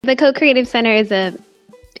The Co-Creative Center is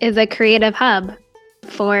a creative hub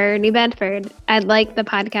for New Bedford. I'd like the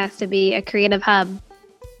podcast to be a creative hub,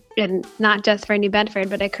 and not just for New Bedford,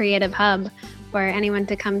 but a creative hub for anyone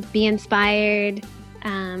to come be inspired,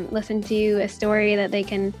 listen to a story that they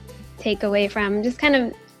can take away from, just kind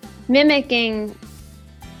of mimicking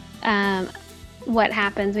what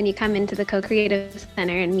happens when you come into the Co-Creative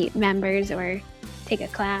Center and meet members or take a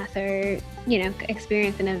class or,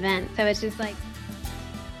 experience an event. So it's just like,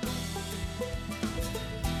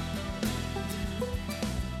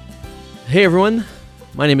 hey everyone,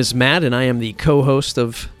 my name is Matt and I am the co-host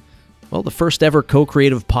of, the first ever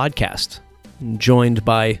Co-Creative podcast. I'm joined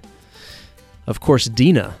by, of course,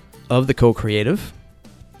 Dina of the Co-Creative.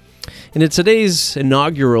 And in today's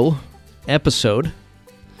inaugural episode,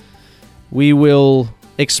 we will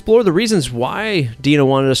explore the reasons why Dina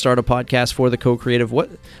wanted to start a podcast for the Co-Creative. What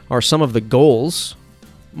are some of the goals?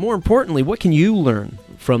 More importantly, what can you learn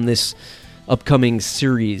from this upcoming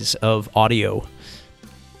series of audio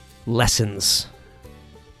lessons?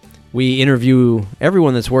 We interview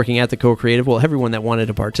everyone that's working at the Co-Creative, everyone that wanted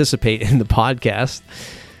to participate in the podcast.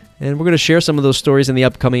 And we're going to share some of those stories in the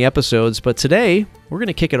upcoming episodes. But today, we're going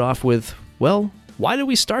to kick it off with, why did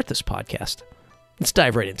we start this podcast? Let's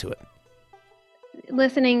dive right into it.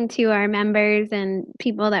 Listening to our members and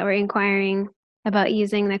people that were inquiring about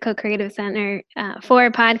using the Co-Creative Center for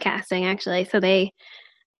podcasting, actually. So they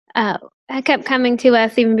kept coming to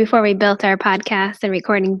us even before we built our podcast and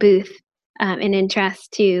recording booth in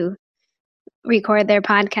interest to record their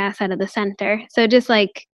podcast out of the center. So just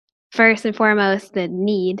like first and foremost, the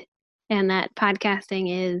need, and that podcasting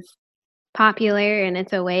is popular and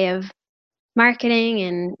it's a way of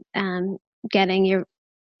marketing and getting your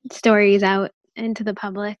stories out into the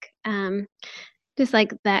public. Just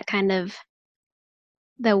like that kind of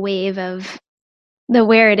the wave of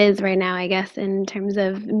where it is right now, I guess, in terms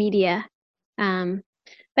of media.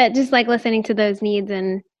 But just like listening to those needs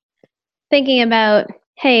and thinking about,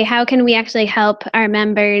 hey, how can we actually help our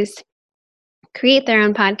members create their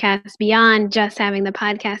own podcasts beyond just having the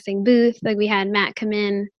podcasting booth? Like we had Matt come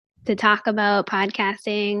in to talk about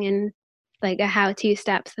podcasting and like a how-to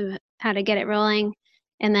steps of how to get it rolling.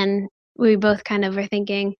 And then we both kind of were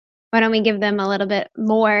thinking, why don't we give them a little bit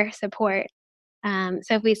more support?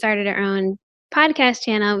 So if we started our own podcast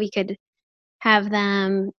channel, we could have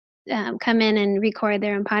them come in and record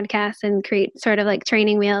their own podcasts and create sort of like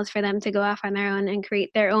training wheels for them to go off on their own and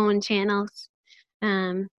create their own channels.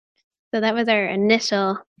 So that was our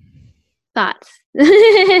initial thoughts.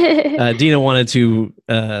 Dina wanted to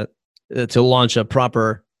launch a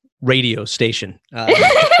proper radio station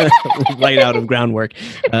right out of groundwork.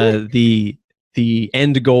 The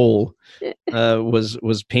end goal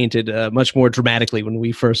was painted much more dramatically when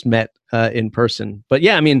we first met in person. But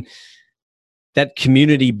yeah, I mean, that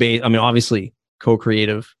community base, obviously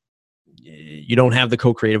Co-Creative, you don't have the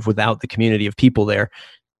Co-Creative without the community of people there.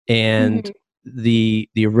 And the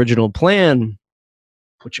original plan,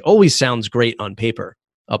 which always sounds great on paper,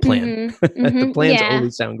 a plan. The plans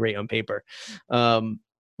always sound great on paper.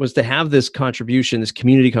 Was to have this contribution, this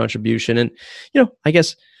community contribution. And, I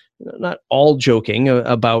guess not all joking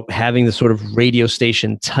about having this sort of radio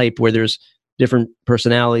station type where there's different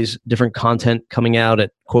personalities, different content coming out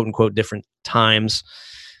at quote unquote different times.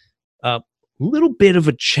 A little bit of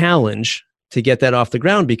a challenge to get that off the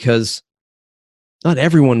ground because not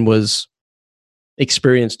everyone was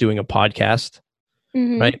experienced doing a podcast,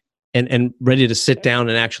 right? And ready to sit down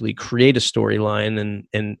and actually create a storyline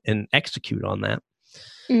and execute on that.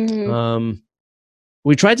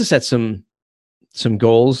 We tried to set some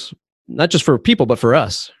goals, not just for people, but for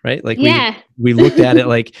us, right? Like we looked at it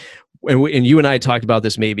like, and you and I talked about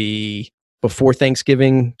this maybe before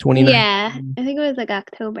Thanksgiving 2019. Yeah, I think it was like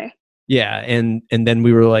October. Yeah, and then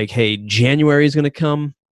we were like, hey, January is going to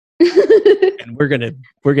come, and we're gonna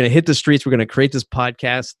hit the streets. We're gonna create this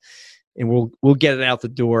podcast, and we'll get it out the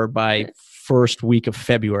door by first week of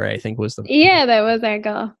February. I think was the that was our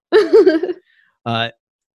goal.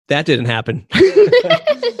 That didn't happen.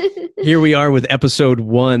 Here we are with episode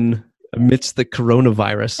 1 amidst the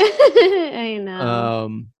coronavirus. I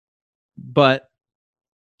know. But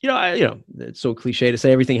it's so cliche to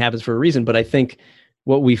say everything happens for a reason. But I think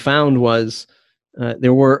what we found was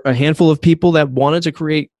there were a handful of people that wanted to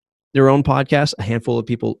create their own podcast. A handful of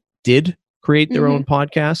people did create their own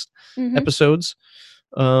podcast episodes.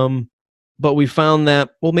 But we found that,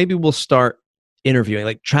 maybe we'll start interviewing,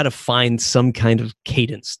 like try to find some kind of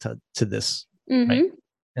cadence to this. Right?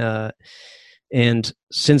 And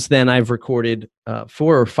since then, I've recorded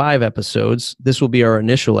 4 or 5 episodes. This will be our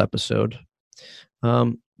initial episode.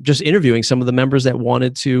 Just interviewing some of the members that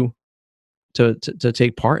wanted to to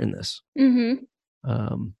take part in this.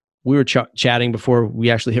 Mm-hmm. We were chatting before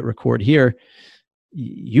we actually hit record here.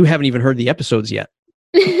 You haven't even heard the episodes yet.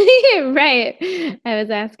 Right. I was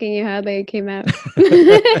asking you how they came out.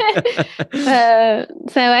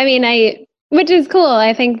 So, I mean, which is cool.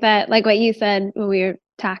 I think that, like what you said when we were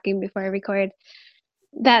talking before I record,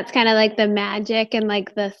 that's kind of like the magic and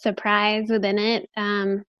like the surprise within it.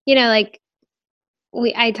 Like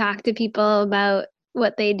I talk to people about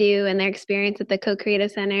what they do and their experience at the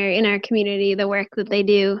Co-Creative Center in our community, the work that they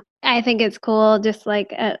do. I think it's cool, just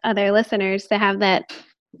like other listeners, to have that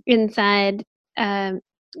inside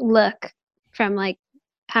look from like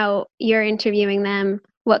how you're interviewing them,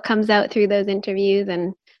 what comes out through those interviews.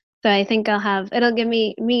 And so I think it'll give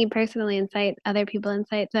me personally insight, other people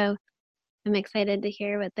insight. So I'm excited to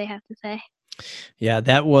hear what they have to say. Yeah,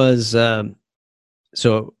 that was,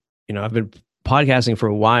 so, I've been podcasting for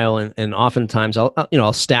a while, and oftentimes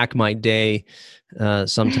I'll stack my day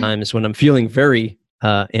sometimes when I'm feeling very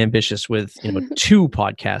ambitious with 2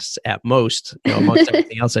 podcasts at most, amongst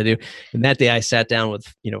everything else I do. And that day I sat down with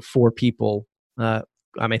 4 people,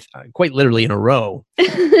 quite literally in a row,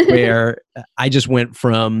 where I just went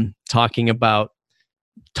from talking about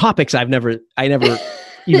topics I never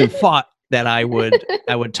even thought that I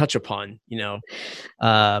would touch upon,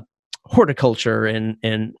 horticulture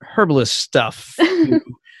and herbalist stuff,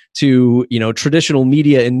 to traditional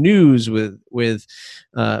media and news with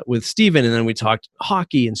Stephen, and then we talked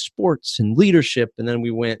hockey and sports and leadership, and then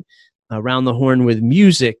we went around the horn with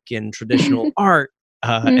music and traditional art,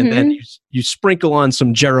 and then you sprinkle on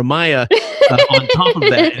some Jeremiah on top of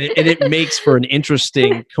that, and it makes for an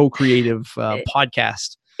interesting co-creative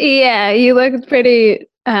podcast. Yeah, you looked pretty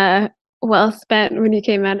well spent when you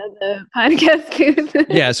came out of the podcast booth.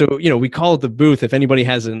 Yeah, so we call it the booth. If anybody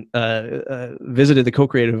hasn't visited the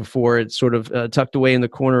Co-Creative before, it's sort of tucked away in the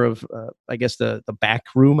corner of, I guess, the back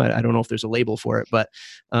room. I don't know if there's a label for it, but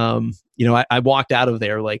I walked out of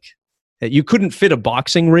there like you couldn't fit a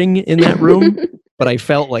boxing ring in that room, but I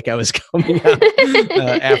felt like I was coming out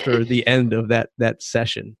after the end of that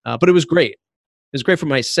session. But it was great. It was great for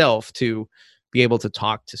myself to be able to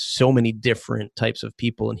talk to so many different types of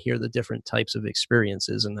people and hear the different types of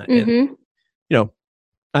experiences, and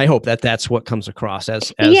I hope that's what comes across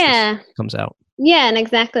as this comes out. Yeah, and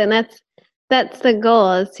exactly, and that's the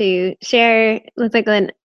goal, is to share with like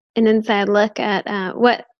an inside look at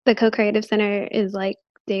what the Co-Creative Center is like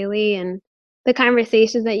daily, and the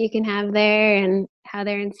conversations that you can have there, and how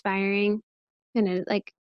they're inspiring, and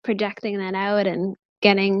like projecting that out and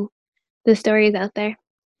getting the stories out there.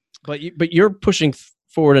 But you're pushing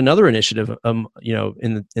forward another initiative,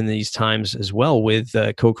 in these times as well, with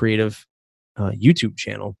Co-Creative YouTube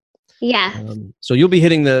channel. Yeah. So you'll be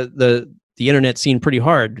hitting the internet scene pretty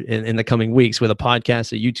hard in the coming weeks with a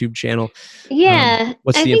podcast, a YouTube channel. Yeah.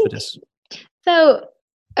 What's the impetus? So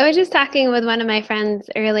I was just talking with one of my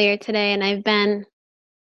friends earlier today, and I've been,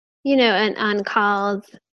 on calls,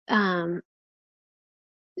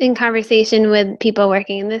 in conversation with people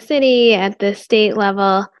working in the city at the state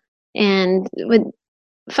level, and with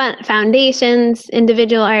foundations,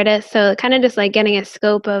 individual artists. So kind of just like getting a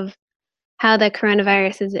scope of how the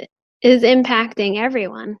coronavirus is impacting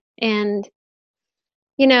everyone. And,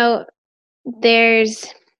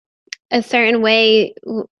 there's a certain way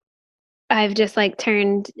I've just like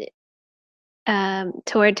turned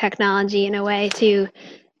toward technology in a way to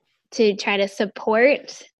try to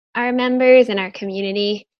support our members and our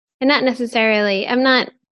community. And not necessarily, I'm not,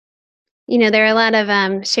 there are a lot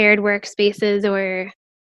of shared workspaces or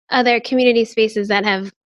other community spaces that have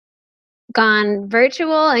gone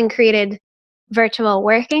virtual and created virtual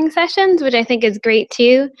working sessions, which I think is great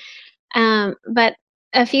too. But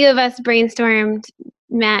a few of us brainstormed,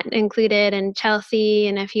 Matt included, and Chelsea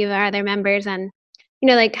and a few of our other members, on,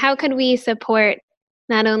 like how could we support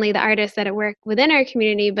not only the artists that work within our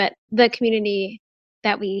community, but the community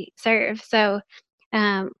that we serve. So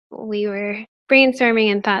we were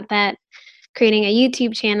brainstorming and thought that creating a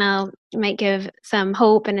YouTube channel might give some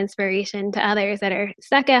hope and inspiration to others that are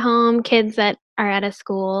stuck at home, kids that are out of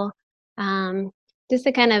school, just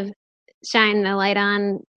to kind of shine the light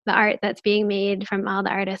on the art that's being made from all the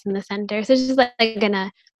artists in the center. So it's just like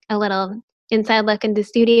a little inside look into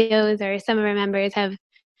studios, or some of our members have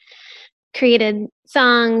created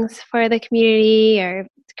songs for the community or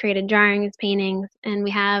created drawings, paintings, and we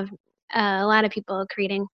have a lot of people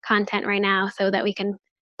creating content right now so that we can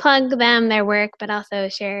plug them, their work, but also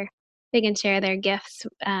they can share their gifts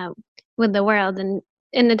with the world. And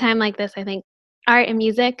in a time like this, I think art and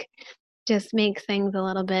music just makes things a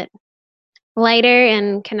little bit lighter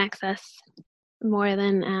and connects us more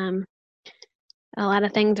than a lot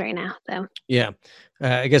of things right now. So Yeah.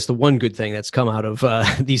 I guess the one good thing that's come out of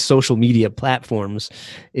these social media platforms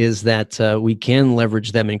is that we can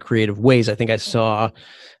leverage them in creative ways. I think I saw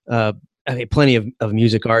plenty of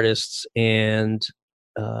music artists and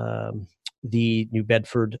the New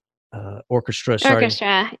Bedford Orchestra starting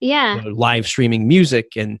yeah. live streaming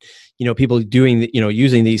music, and people doing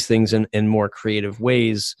using these things in more creative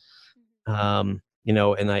ways. And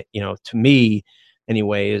to me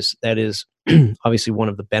anyways, that is obviously one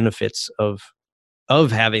of the benefits of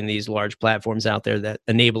having these large platforms out there that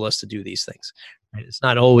enable us to do these things. Right? It's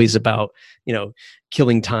not always about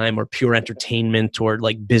killing time or pure entertainment or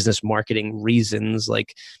like business marketing reasons.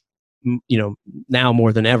 Like now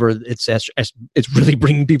more than ever, it's really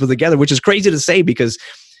bringing people together, which is crazy to say because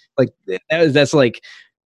like that's like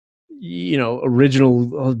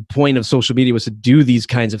original point of social media was to do these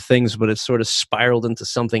kinds of things, but it's sort of spiraled into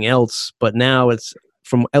something else. But now it's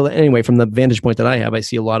from the vantage point that I have, I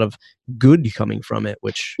see a lot of good coming from it,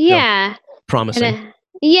 which yeah, promising.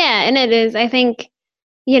 And it is. I think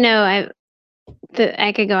I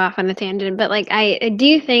could go off on a tangent, but like I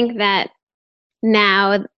do think that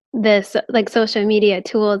now this like social media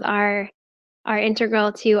tools are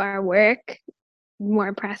integral to our work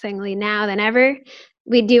more pressingly now than ever.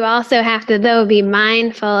 We do also have to though be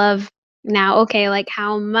mindful of now, okay, like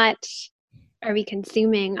how much are we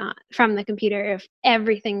consuming from the computer if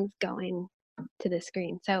everything's going to the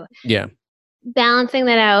screen? So yeah, balancing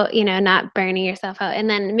that out, not burning yourself out, and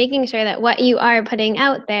then making sure that what you are putting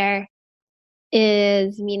out there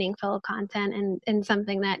is meaningful content and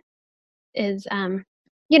something that is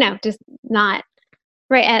just not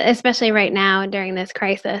right, especially right now during this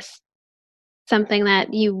crisis, something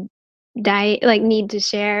that you need to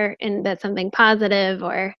share, and that's something positive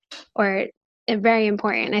or very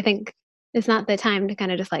important. I think it's not the time to kind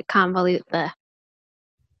of just like convolute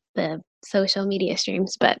the social media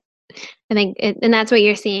streams, but I think and that's what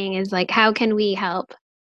you're seeing is like how can we help,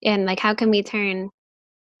 and like how can we turn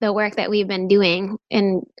the work that we've been doing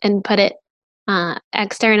and put it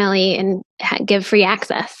externally and give free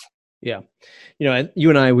access. Yeah. You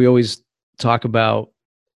and I, we always talk about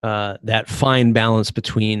that fine balance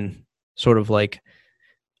between sort of like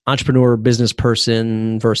entrepreneur, business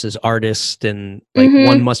person versus artist, and like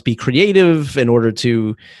one must be creative in order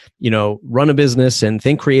to run a business and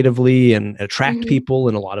think creatively and attract people,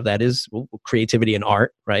 and a lot of that is creativity and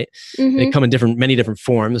art, right? They come in many different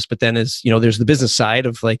forms, but then there's the business side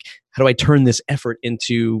of like, how do I turn this effort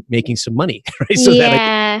into making some money, right? So that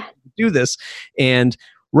I can do this. And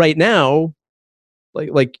right now,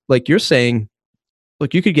 like you're saying,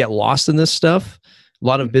 look, you could get lost in this stuff. A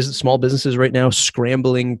lot of small businesses right now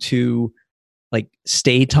scrambling to like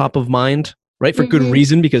stay top of mind, right? For good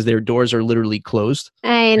reason, because their doors are literally closed.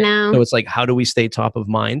 I know. So it's like, how do we stay top of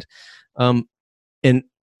mind? And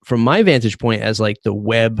from my vantage point as like the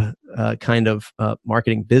web kind of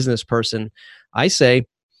marketing business person, I say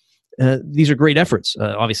these are great efforts.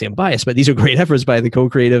 Obviously, I'm biased, but these are great efforts by the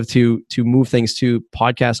co-creative to move things to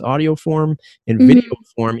podcast audio form and video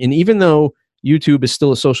form. And even though YouTube is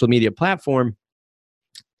still a social media platform,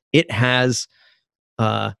 it has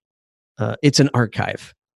it's an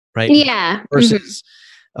archive, right? Yeah. Versus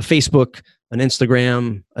a Facebook, an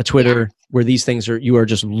Instagram, a Twitter, where these things you are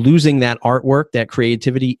just losing that artwork, that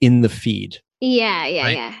creativity in the feed. Yeah.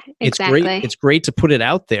 Right? Exactly. It's great to put it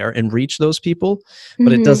out there and reach those people,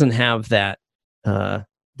 but it doesn't have that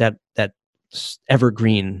that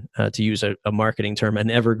evergreen, to use a marketing term,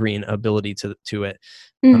 an evergreen ability to it,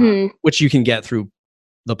 which you can get through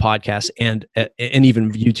the podcast and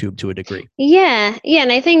even YouTube to a degree. Yeah.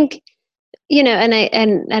 And I think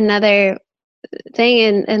and another thing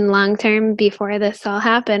in long term before this all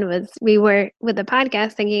happened was we were with the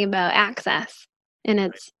podcast thinking about access, and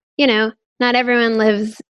it's not everyone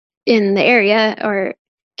lives in the area or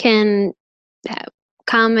can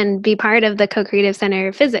come and be part of the Co-Creative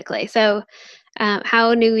Center physically. So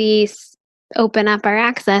how do we open up our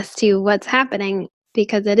access to what's happening,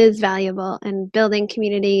 because it is valuable and building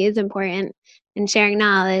community is important and sharing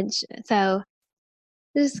knowledge. So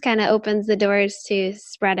this kind of opens the doors to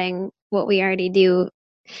spreading what we already do.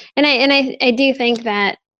 And I do think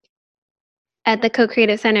that at the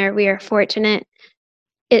Co-Creative Center, we are fortunate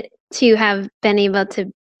to have been able to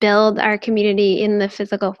build our community in the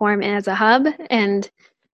physical form as a hub. And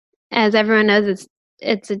as everyone knows,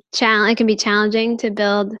 it's a challenge. It can be challenging to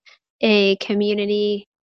build a community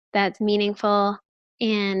that's meaningful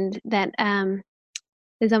and that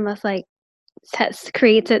is almost like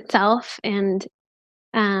creates itself, and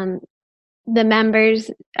the members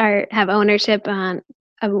have ownership on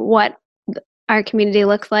what our community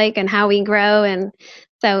looks like and how we grow. And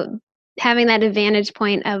so having that advantage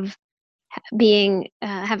point of being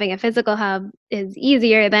having a physical hub is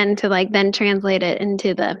easier than to like then translate it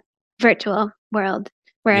into the virtual world.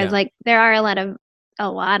 Whereas Yeah. like there are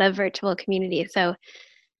a lot of virtual communities. So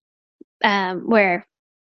where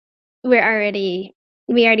we already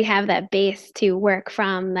have that base to work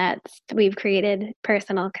from, that's we've created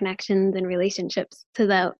personal connections and relationships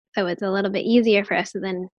so it's a little bit easier for us to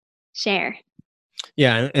then share.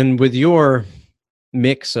 Yeah, and with your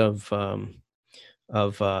mix of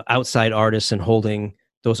outside artists and holding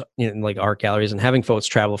those, like art galleries, and having folks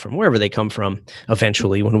travel from wherever they come from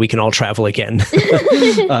eventually, when we can all travel again,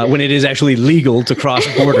 when it is actually legal to cross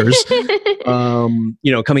borders,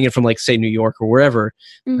 coming in from like say New York or wherever,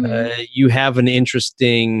 you have an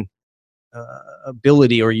interesting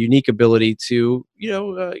ability or unique ability to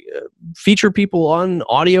feature people on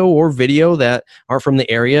audio or video that are from the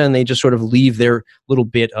area, and they just sort of leave their little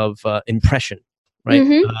bit of impression, right?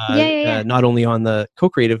 Yeah. Not only on the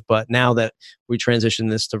co-creative, but now that we transition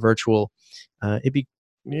this to virtual, it'd be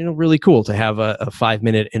really cool to have a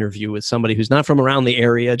 5-minute interview with somebody who's not from around the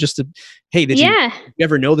area, just to, hey, did you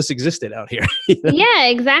ever know this existed out here? Yeah,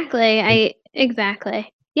 exactly.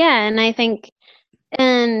 Exactly. Yeah, and I think,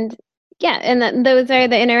 and yeah, and those are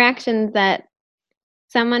the interactions that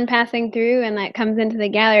someone passing through and that comes into the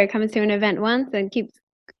gallery, comes to an event once and keeps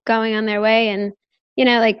going on their way, and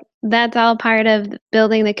like that's all part of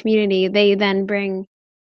building the community. They then bring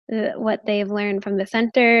what they've learned from the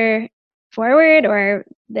center forward, or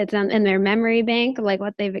that's in their memory bank, like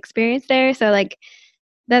what they've experienced there. So like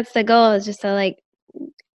that's the goal, is just to like,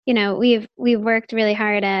 we've worked really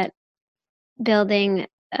hard at building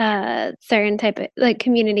a certain type of like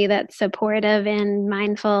community that's supportive and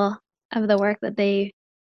mindful of the work that they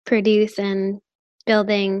produce, and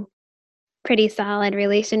building pretty solid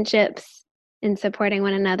relationships and supporting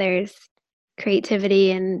one another's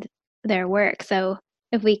creativity and their work. So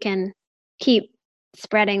if we can keep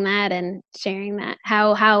spreading that and sharing that,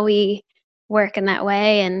 how we work in that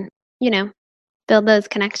way, and build those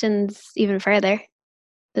connections even further,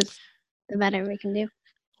 the better we can do.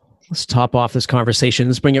 Let's top off this conversation.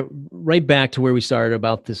 Let's bring it right back to where we started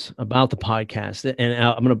about the podcast.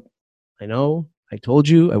 And I know I told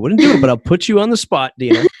you I wouldn't do it, but I'll put you on the spot,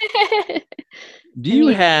 Dina. Do you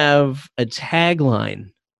have a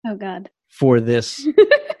tagline? Oh God. For this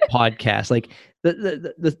podcast, like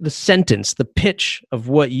the sentence, the pitch of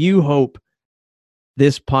what you hope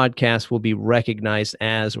this podcast will be recognized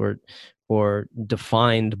as, or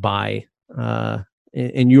defined by,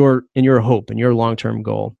 in your hope and your long-term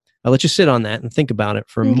goal. I'll let you sit on that and think about it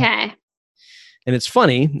for a moment. Okay. And it's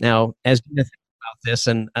funny now, as you think about this,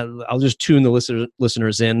 and I'll just tune the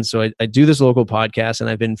listeners in. So I do this local podcast, and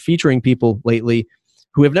I've been featuring people lately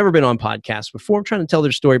who have never been on podcasts before, trying to tell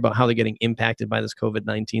their story about how they're getting impacted by this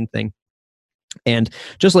COVID-19 thing. And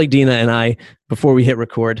just like Dina and I, before we hit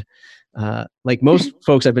record, like most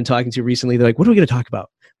folks I've been talking to recently, they're like, what are we going to talk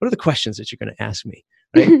about? What are the questions that you're going to ask me?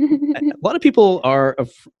 Right? A lot of people are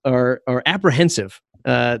apprehensive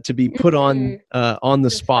to be put on the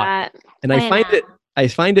spot. And I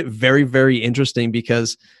find it very, very interesting,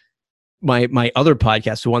 because my other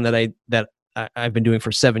podcast, the one that I've been doing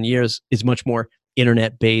for 7 years, is much more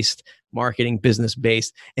internet based, marketing, business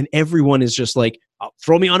based, and everyone is just like, oh,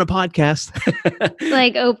 throw me on a podcast.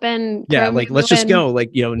 Like open. Yeah, like let's just go. Like,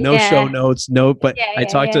 no show notes, no. But I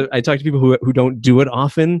talk to people who don't do it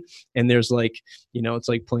often, and there's like, it's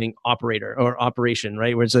like playing operator or operation,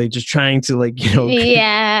 right? Where it's like just trying to like,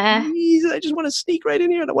 please, I just want to sneak right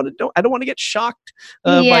in here. I don't want to get shocked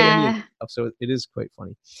by any of stuff. So it is quite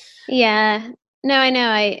funny. Yeah. No, I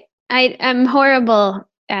know. I'm horrible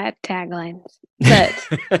at taglines, but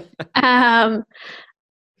I'm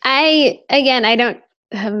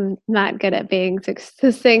not good at being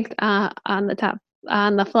succinct on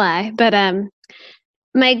the fly. But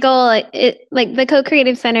my goal, like the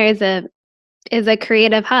Co-Creative Center is a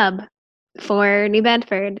creative hub for New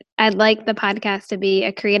Bedford. I'd like the podcast to be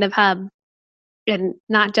a creative hub, and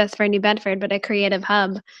not just for New Bedford, but a creative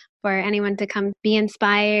hub for anyone to come be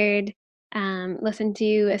inspired, listen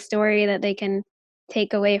to a story that they can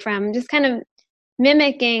take away from, just kind of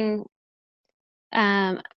mimicking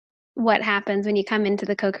what happens when you come into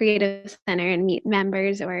the Co-Creative Center and meet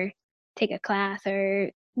members, or take a class, or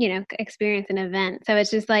experience an event. So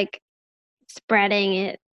it's just like spreading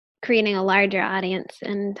it, creating a larger audience,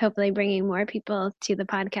 and hopefully bringing more people to the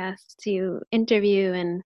podcast to interview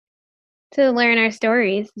and to learn our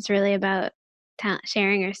stories. It's really about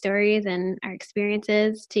sharing our stories and our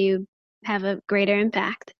experiences to have a greater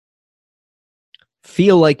impact.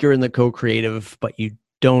 Feel like you're in the co-creative, but you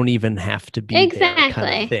don't even have to be there kind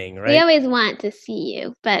Exactly. of thing, We right? always want to see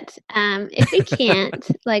you, but if we can't,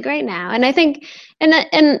 like right now, and I think,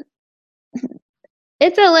 and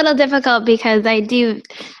it's a little difficult because the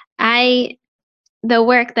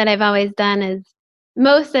work that I've always done is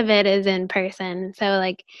most of it is in person. So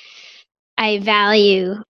like I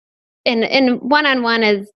value and one-on-one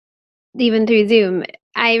is even through Zoom.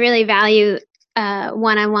 I really value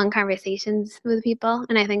one-on-one conversations with people,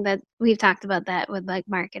 and I think that we've talked about that with like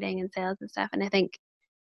marketing and sales and stuff. And I think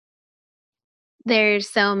there's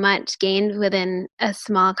so much gained within a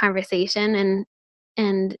small conversation,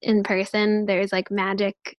 and in person there's like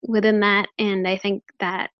magic within that. And I think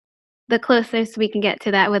that the closest we can get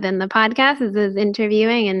to that within the podcast is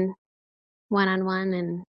interviewing and one-on-one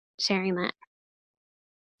and sharing that.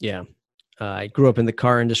 Yeah. I grew up in the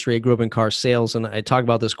car industry. I grew up in car sales, and I talk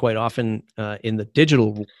about this quite often in the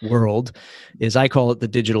digital world. Is I call it the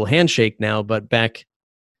digital handshake now, but back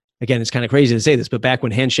again, it's kind of crazy to say this, but back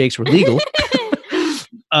when handshakes were legal,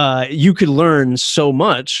 you could learn so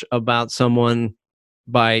much about someone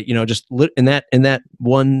by just in that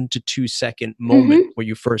 1 to 2 second moment where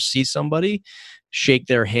you first see somebody, shake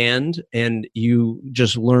their hand, and you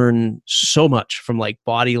just learn so much from like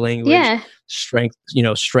body language, strength,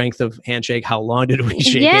 strength of handshake. How long did we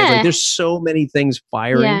shake hands? Like there's so many things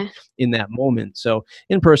firing in that moment. So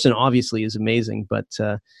in person obviously is amazing, but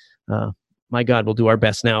my God, we'll do our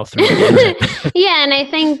best now through the internet. Yeah, and I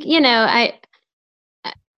think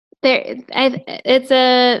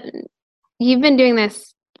you've been doing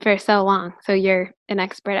this for so long, so you're an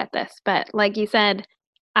expert at this. But like you said,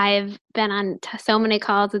 I've been on so many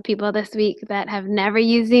calls with people this week that have never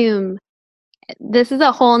used Zoom. This is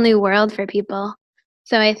a whole new world for people.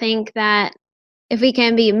 So I think that if we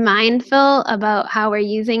can be mindful about how we're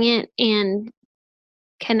using it and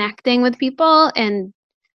connecting with people and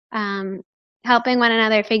helping one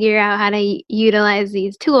another figure out how to utilize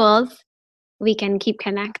these tools, we can keep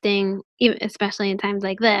connecting, especially in times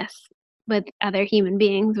like this, with other human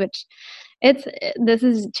beings, which this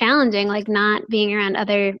is challenging. Like not being around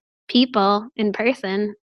other people in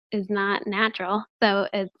person is not natural. So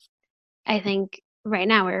I think right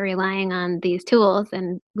now we're relying on these tools,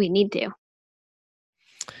 and we need to.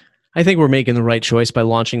 I think we're making the right choice by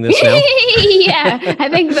launching this now. Yeah, I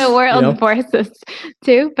think the world forced us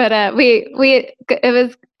to, but I'm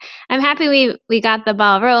happy we got the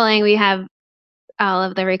ball rolling. We have all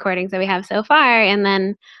of the recordings that we have so far, and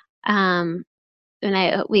then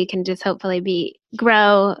we can just hopefully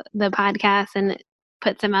grow the podcast and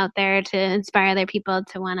put some out there to inspire other people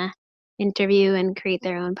to want to interview and create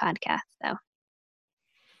their own podcast. So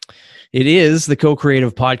it is the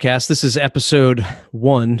Co-Creative Podcast. This is episode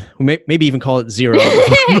 1. Maybe even call it 0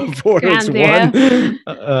 before Ground it's zero.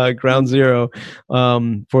 1. Ground zero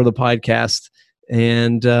for the podcast.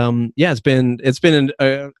 And it's been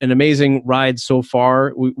an amazing ride so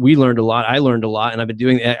far. We learned a lot. I learned a lot, and I've been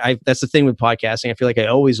doing. That's the thing with podcasting. I feel like I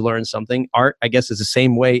always learn something. Art, I guess, is the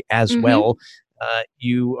same way as well.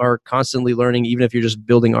 You are constantly learning, even if you're just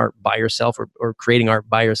building art by yourself or creating art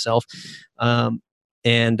by yourself.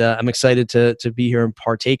 And I'm excited to be here and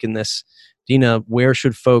partake in this. Dina, where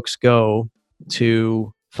should folks go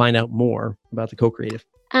to find out more about the Co-Creative?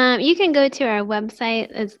 You can go to our website.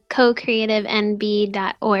 It's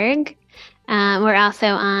cocreativenb.org. We're also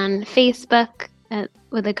on Facebook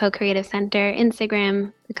with the Co-Creative Center,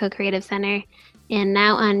 Instagram, the Co-Creative Center, and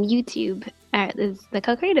now on YouTube is the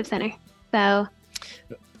Co-Creative Center. So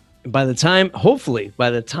hopefully by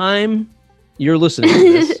the time you're listening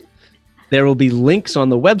to this, there will be links on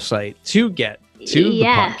the website to get to the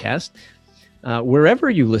podcast. Wherever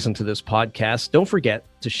you listen to this podcast, don't forget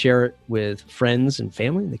to share it with friends and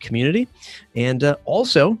family in the community. And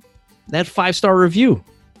also that 5-star review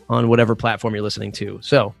on whatever platform you're listening to.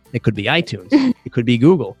 So it could be iTunes, it could be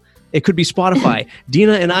Google, it could be Spotify.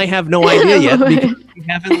 Dina and I have no idea yet because we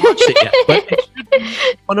haven't launched it yet, but it should be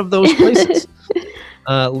one of those places.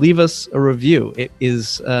 Leave us a review.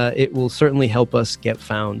 It will certainly help us get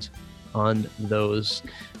found on those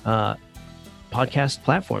podcast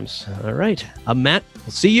platforms. All right. I'm Matt.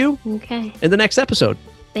 We'll see you in the next episode.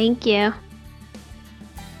 Thank you.